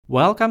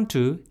Welcome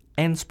to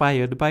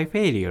Inspired by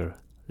Failure,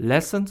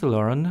 Lessons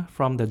Learned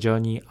from the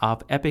Journey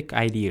of Epic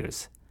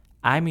Ideas.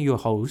 I'm your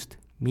host,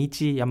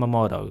 Michi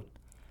Yamamoto.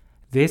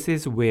 This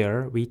is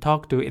where we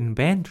talk to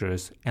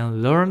inventors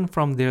and learn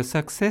from their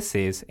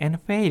successes and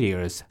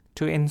failures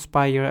to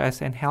inspire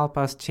us and help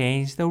us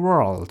change the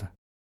world.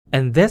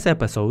 In this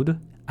episode,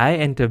 I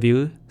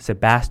interview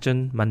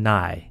Sebastian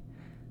Manai.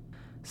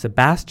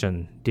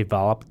 Sebastian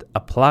developed a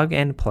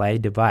plug-and-play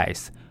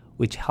device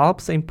which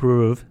helps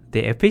improve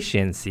the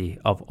efficiency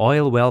of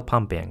oil well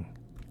pumping.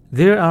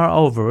 There are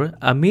over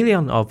 1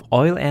 million of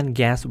oil and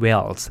gas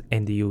wells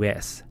in the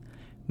US.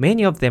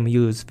 Many of them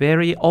use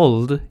very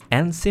old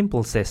and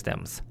simple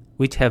systems,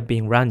 which have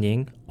been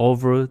running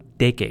over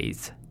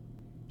decades.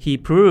 He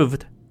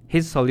proved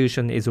his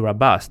solution is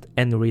robust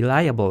and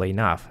reliable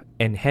enough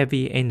in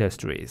heavy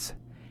industries,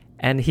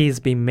 and he's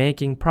been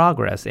making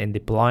progress in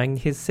deploying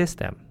his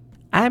system.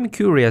 I'm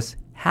curious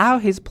how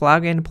his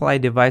plug-and-play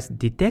device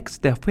detects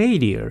the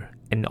failure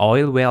in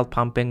oil well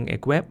pumping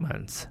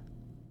equipment.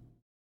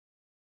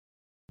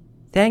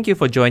 Thank you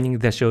for joining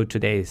the show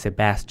today,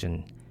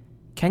 Sebastian.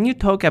 Can you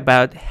talk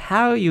about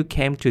how you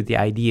came to the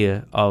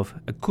idea of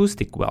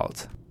acoustic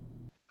wells?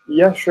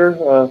 Yeah,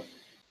 sure.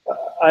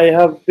 I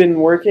have been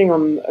working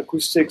on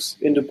acoustics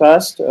in the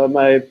past.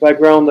 My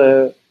background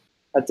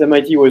at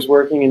MIT was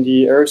working in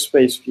the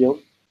aerospace field.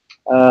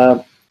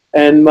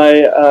 And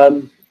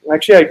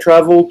actually I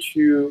traveled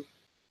to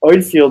oil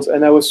fields,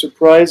 and I was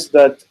surprised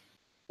that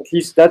at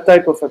least that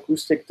type of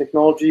acoustic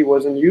technology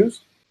wasn't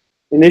used.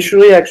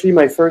 Initially, actually,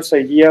 my first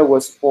idea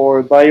was for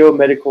a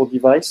biomedical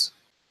device.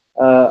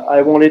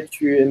 I wanted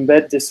to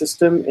embed this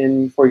system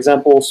in, for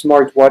example,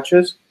 smart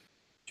watches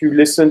to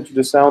listen to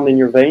the sound in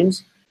your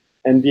veins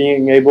and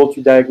being able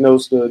to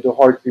diagnose the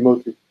heart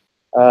remotely.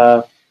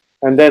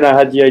 And then I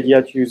had the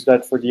idea to use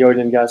that for the oil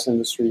and gas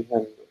industry,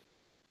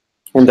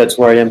 and that's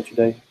where I am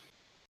today.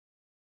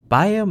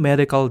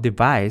 Biomedical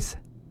device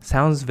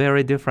sounds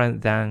very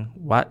different than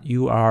what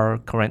you are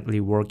currently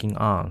working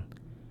on.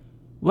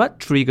 What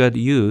triggered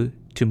you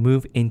to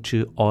move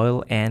into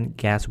oil and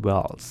gas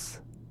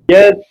wells?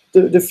 Yeah,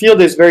 the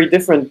field is very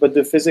different, but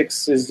the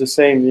physics is the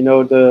same. You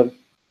know, the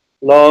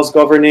laws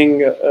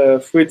governing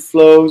fluid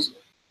flows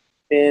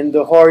in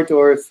the heart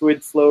or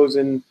fluid flows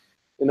in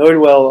an oil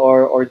well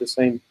are the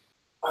same.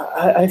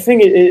 I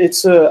think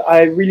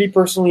I really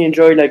personally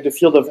enjoy like the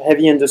field of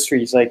heavy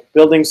industries, like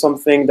building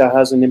something that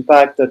has an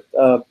impact that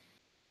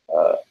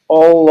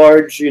all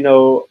large,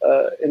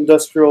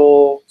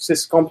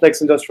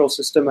 complex industrial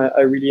system.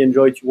 I really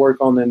enjoy to work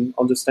on and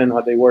understand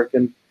how they work.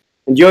 And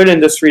the oil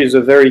industry is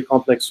a very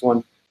complex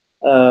one.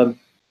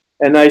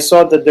 And I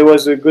saw that there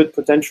was a good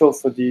potential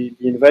for the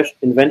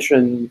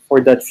invention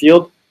for that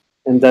field,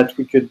 and that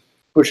we could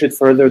push it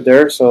further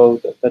there. So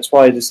that's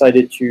why I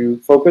decided to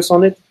focus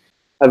on it.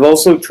 I've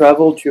also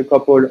traveled to a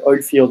couple of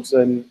oil fields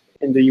in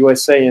the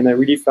USA, and I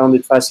really found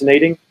it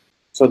fascinating.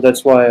 So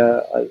that's why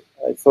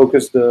I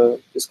focused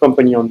this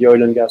company on the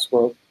oil and gas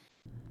world.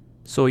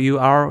 So you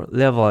are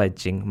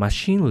leveraging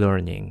machine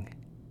learning.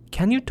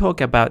 Can you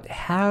talk about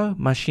how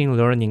machine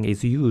learning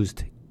is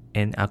used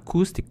in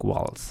acoustic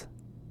wells?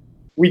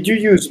 We do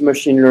use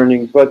machine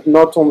learning, but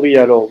not only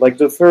at all. Like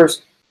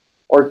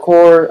our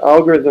core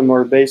algorithm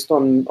are based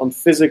on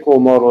physical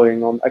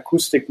modeling, on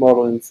acoustic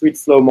modeling, fluid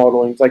flow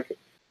modeling, like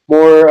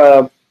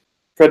more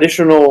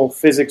traditional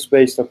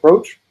physics-based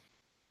approach.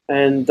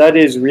 And that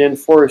is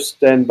reinforced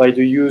then by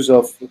the use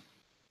of,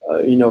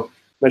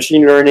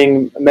 machine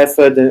learning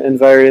method and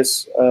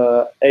various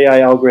AI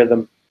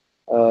algorithm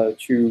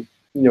to,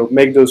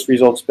 make those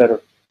results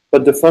better.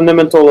 But the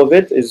fundamental of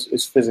it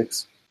is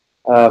physics.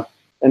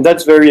 And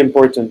that's very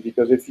important,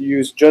 because if you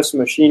use just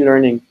machine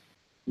learning,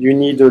 you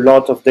need a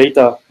lot of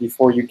data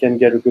before you can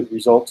get a good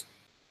result.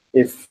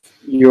 If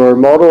your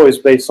model is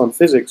based on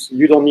physics,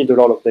 you don't need a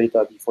lot of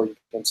data before you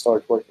can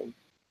start working.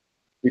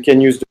 You can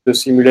use the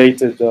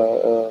simulated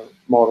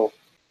model.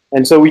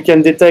 And so we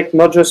can detect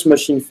not just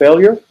machine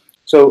failure.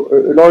 So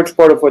a large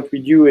part of what we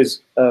do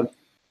is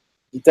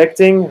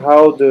detecting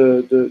how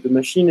the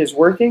machine is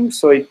working,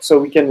 so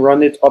we can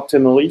run it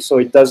optimally so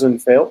it doesn't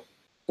fail,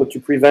 so to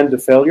prevent the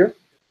failure.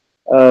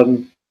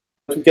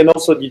 We can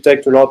also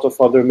detect a lot of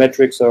other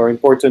metrics that are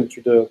important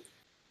to the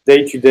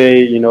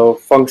day-to-day,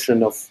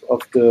 function of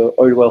the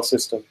oil well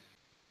system.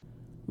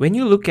 When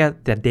you look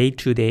at the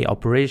day-to-day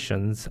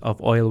operations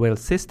of oil well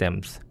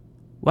systems,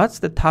 what's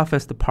the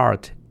toughest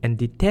part in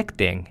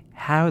detecting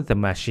how the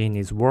machine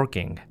is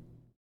working?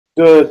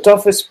 The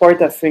toughest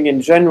part, I think,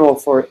 in general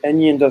for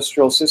any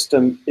industrial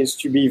system is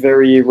to be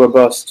very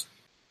robust.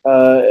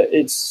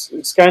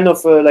 It's kind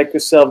of like a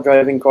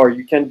self-driving car.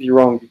 You can't be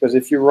wrong, because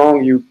if you're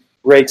wrong, you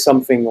break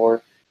something,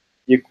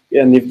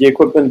 and if the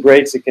equipment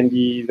breaks, it can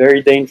be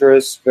very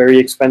dangerous, very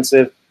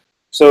expensive.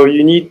 So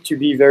you need to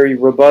be very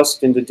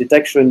robust in the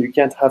detection. You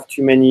can't have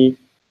too many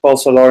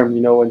false alarm,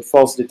 and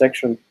false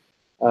detection.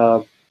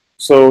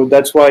 So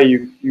that's why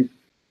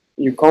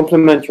you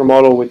complement your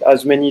model with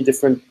as many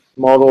different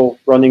model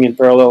running in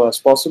parallel as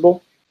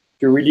possible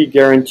to really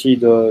guarantee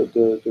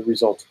the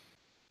result.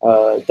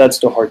 That's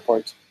the hard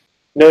part.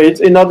 No, it's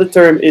in other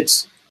term,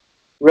 it's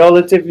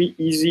relatively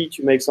easy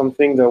to make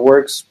something that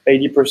works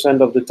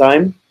 80% of the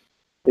time.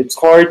 It's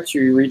hard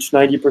to reach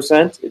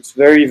 90%. It's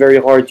very, very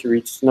hard to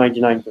reach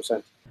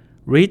 99%.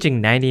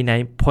 Reaching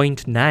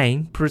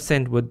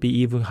 99.9% would be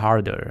even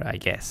harder, I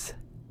guess.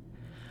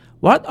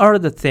 What are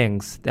the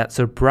things that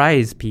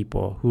surprise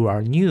people who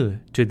are new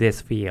to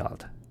this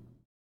field?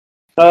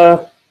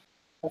 I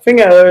think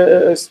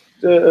a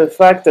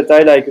fact that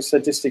I like, a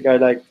statistic I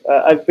like,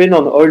 I've been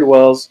on oil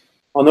wells,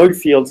 on oil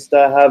fields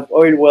that have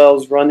oil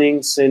wells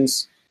running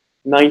since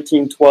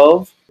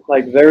 1912,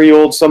 like very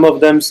old, some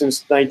of them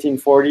since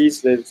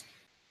 1940s. There's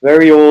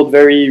very old,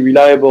 very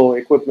reliable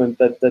equipment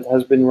that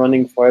has been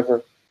running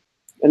forever.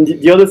 And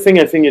the other thing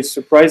I think is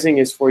surprising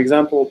is, for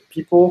example,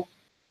 people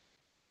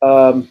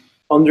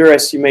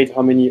underestimate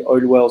how many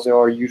oil wells there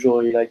are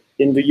usually. Like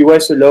in the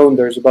US alone,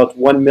 there's about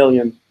 1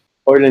 million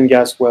oil and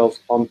gas wells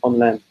on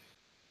land.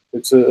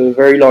 It's a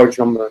very large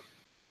number.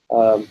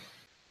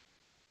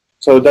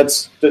 So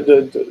that's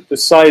the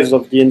size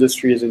of the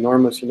industry is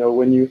enormous. You know,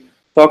 when you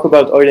talk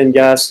about oil and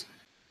gas,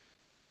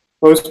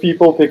 most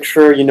people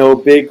picture, you know,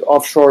 big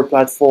offshore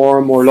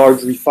platform or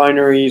large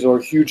refineries or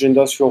huge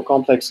industrial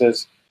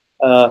complexes.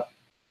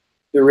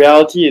 The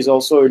reality is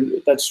also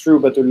that's true,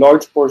 but a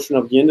large portion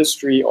of the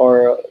industry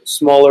are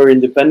smaller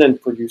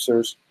independent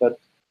producers that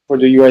for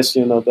the US,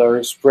 you know, that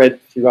are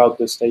spread throughout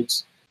the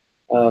states.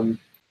 And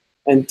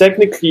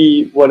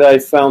technically, what I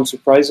found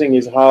surprising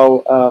is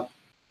how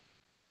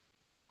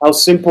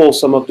simple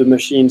some of the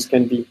machines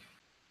can be.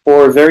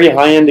 For very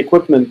high-end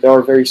equipment, they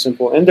are very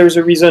simple, and there's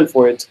a reason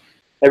for it.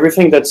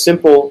 Everything that's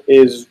simple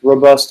is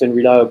robust and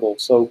reliable.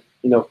 So,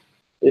 you know,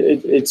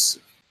 it's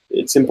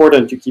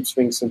important to keep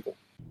things simple.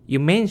 You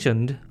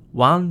mentioned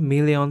 1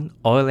 million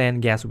oil and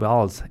gas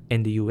wells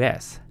in the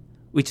US,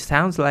 which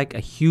sounds like a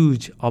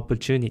huge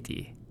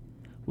opportunity.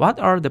 What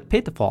are the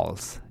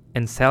pitfalls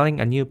in selling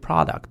a new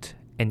product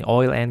in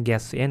oil and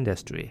gas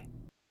industry?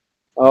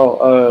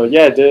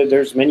 Yeah,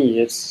 there's many.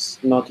 It's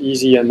not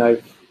easy, and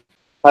I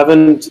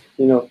haven't,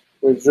 you know,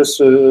 we're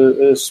just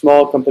a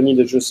small company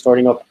that's just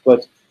starting up.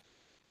 But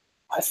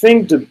I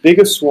think the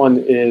biggest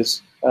one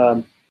is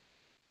I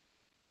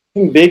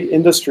think big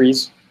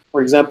industries,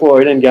 for example,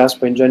 oil and gas,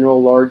 but in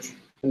general, large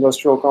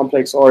industrial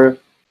complex are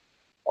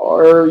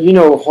you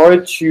know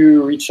hard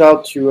to reach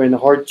out to and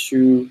hard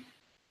to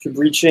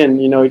breach in.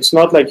 You know, it's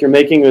not like you're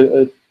making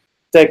a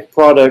tech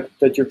product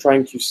that you're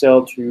trying to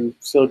sell to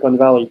Silicon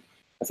Valley.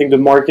 I think the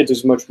market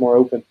is much more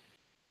open.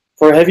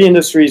 For heavy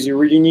industries, you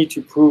really need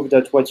to prove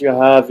that what you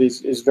have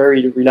is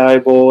very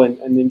reliable, and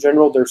in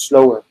general, they're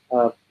slower.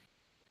 But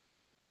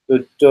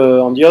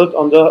on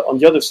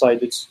the other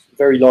side, it's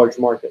very large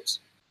markets.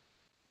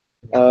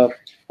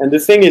 And the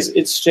thing is,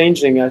 it's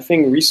changing. I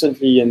think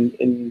recently,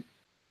 in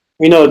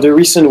you know, the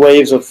recent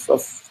waves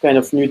of kind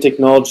of new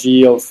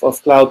technology, of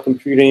cloud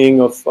computing,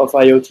 of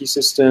IoT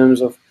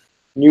systems, of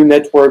new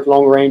network,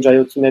 long-range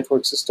IoT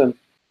network system.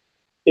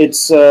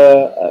 It's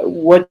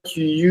what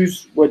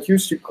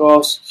used to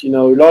cost, you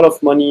know, a lot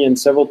of money and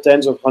several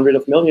tens of hundreds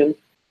of millions.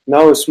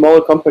 Now a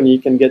smaller company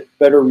can get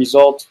better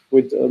result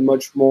with a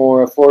much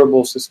more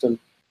affordable system.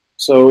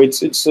 So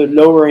it's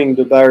lowering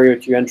the barrier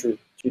to entry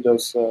to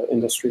those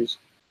industries.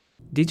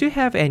 Did you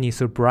have any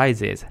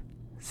surprises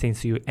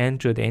since you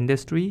entered the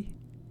industry?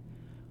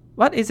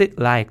 What is it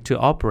like to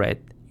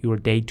operate your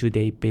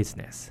day-to-day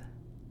business?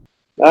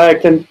 I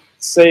can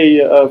say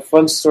a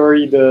fun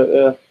story.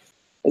 The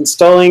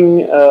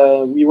installing,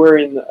 we were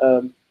in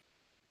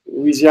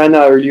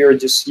Louisiana earlier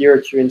this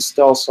year to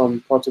install some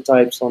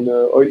prototypes on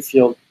the oil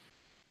field.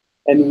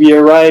 And we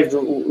arrived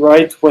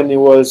right when it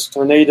was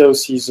tornado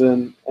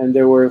season, and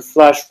there were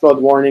flash flood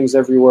warnings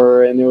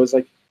everywhere, and it was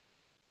like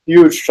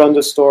huge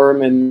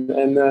thunderstorm.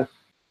 I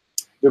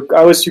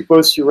was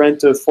supposed to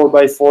rent a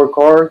 4x4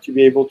 car to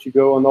be able to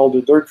go on all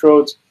the dirt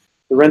roads.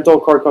 The rental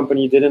car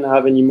company didn't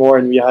have any more,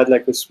 and we had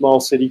like a small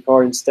city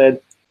car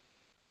instead.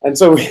 And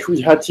so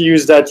we had to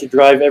use that to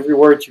drive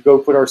everywhere to go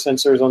put our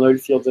sensors on oil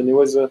fields, and it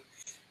was a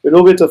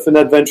little bit of an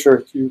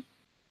adventure to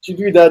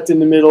do that in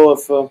the middle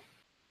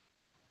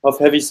of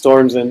heavy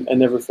storms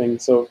and everything.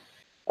 So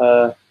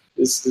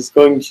this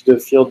going to the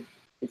field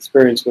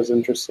experience was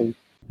interesting.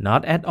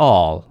 Not at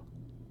all.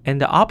 And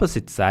the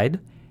opposite side,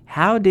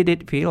 how did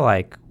it feel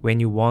like when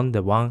you won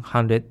the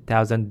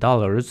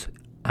 $100,000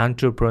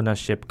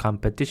 entrepreneurship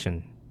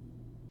competition?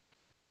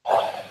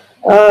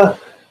 I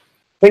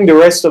think the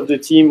rest of the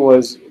team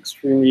was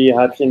extremely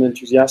happy and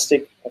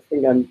enthusiastic. I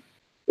think I'm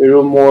a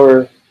little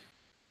more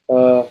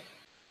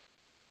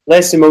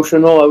less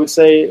emotional, I would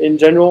say, in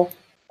general.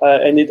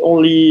 And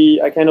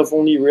I kind of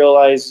only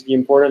realized the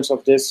importance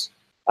of this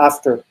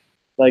after,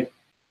 like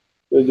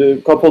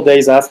the couple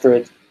days after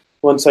it,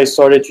 once I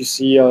started to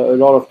see a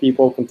lot of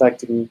people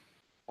contacting me.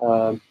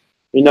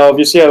 You know,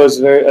 obviously I was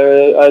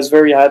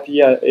very happy.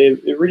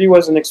 It really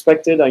wasn't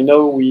expected. I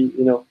know we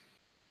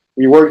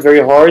worked very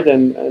hard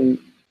and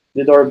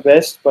did our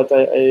best, but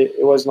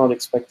it was not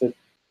expected.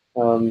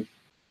 So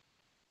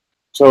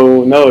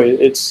no,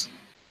 it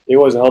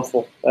was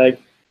helpful.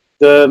 Like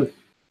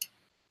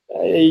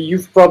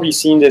you've probably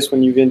seen this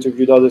when you've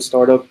interviewed other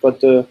startups,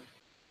 but the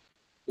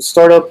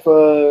startup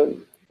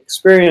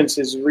experience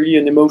is really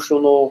an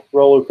emotional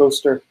roller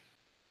coaster.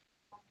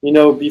 You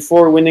know,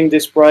 before winning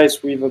this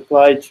prize, we've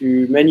applied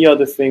to many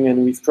other things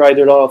and we've tried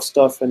a lot of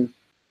stuff and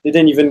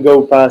didn't even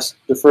go past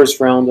the first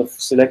round of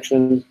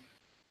selection.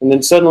 And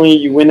then suddenly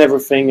you win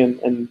everything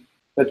and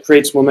that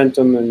creates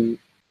momentum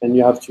and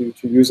you have to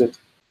use it.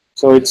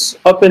 So it's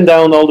up and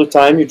down all the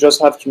time. You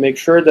just have to make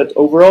sure that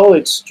overall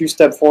it's 2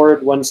 steps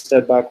forward, 1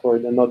 step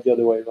backward, and not the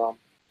other way around.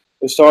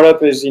 The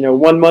startup is,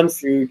 1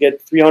 month you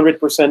get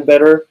 300%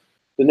 better.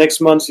 The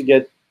next month you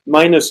get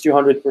minus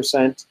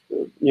 200%.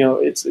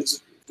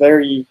 It's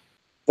very,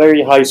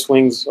 very high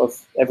swings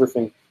of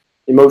everything,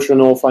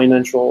 emotional,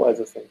 financial,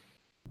 everything.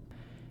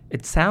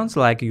 It sounds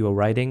like you're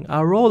riding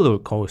a roller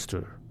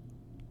coaster.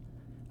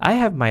 I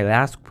have my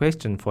last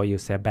question for you,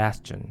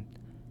 Sebastian.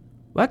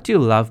 What do you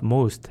love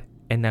most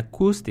in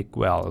acoustic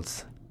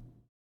wells?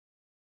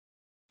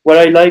 What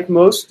I like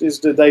most is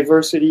the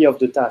diversity of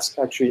the task,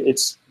 actually.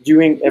 It's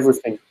doing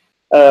everything.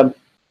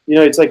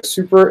 It's like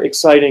super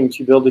exciting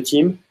to build a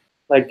team,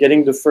 like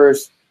getting the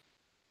first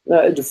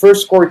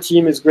core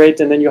team is great,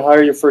 and then you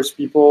hire your first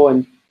people,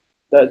 and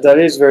that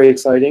is very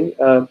exciting.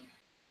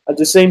 At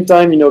the same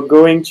time,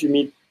 going to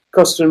meet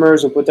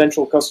customers or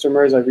potential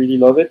customers, I really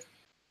love it.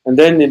 And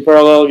then in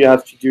parallel, you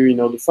have to do,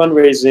 the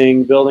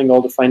fundraising, building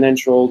all the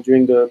financial,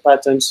 doing the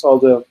patents, all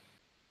the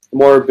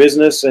more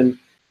business and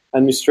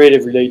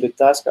administrative related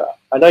tasks.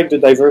 I like the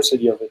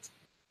diversity of it.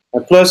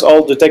 Plus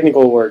all the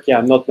technical work. Yeah,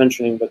 I'm not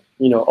mentioning, but,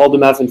 all the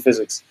math and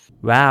physics.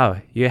 Wow,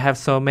 you have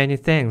so many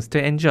things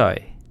to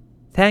enjoy.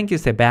 Thank you,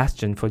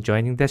 Sebastian, for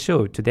joining the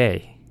show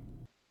today.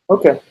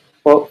 Okay.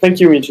 Well,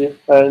 thank you, Michi.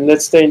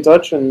 Let's stay in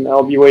touch, and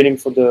I'll be waiting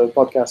for the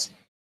podcast.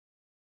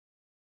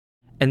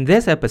 In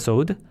this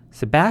episode,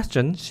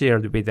 Sebastian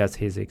shared with us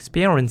his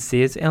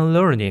experiences and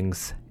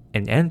learnings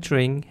in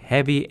entering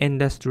heavy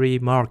industry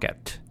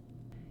market.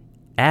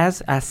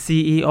 As a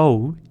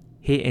CEO,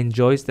 he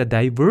enjoys the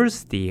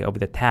diversity of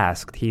the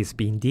tasks he's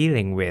been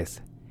dealing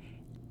with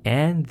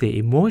and the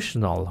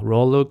emotional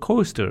roller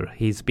coaster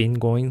he's been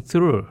going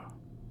through.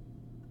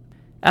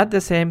 At the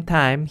same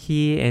time,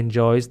 he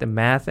enjoys the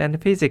math and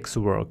physics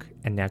work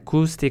and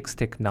acoustics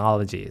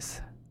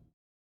technologies.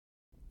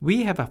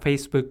 We have a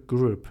Facebook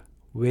group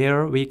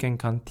where we can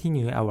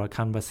continue our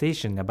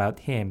conversation about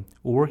him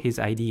or his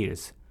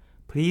ideas.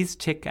 Please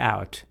check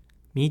out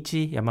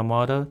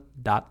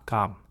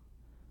michiyamamoto.com.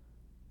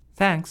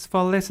 Thanks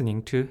for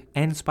listening to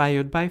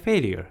Inspired by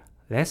Failure,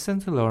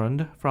 Lessons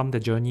Learned from the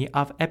Journey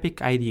of Epic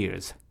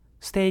Ideas.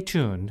 Stay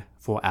tuned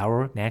for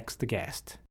our next guest.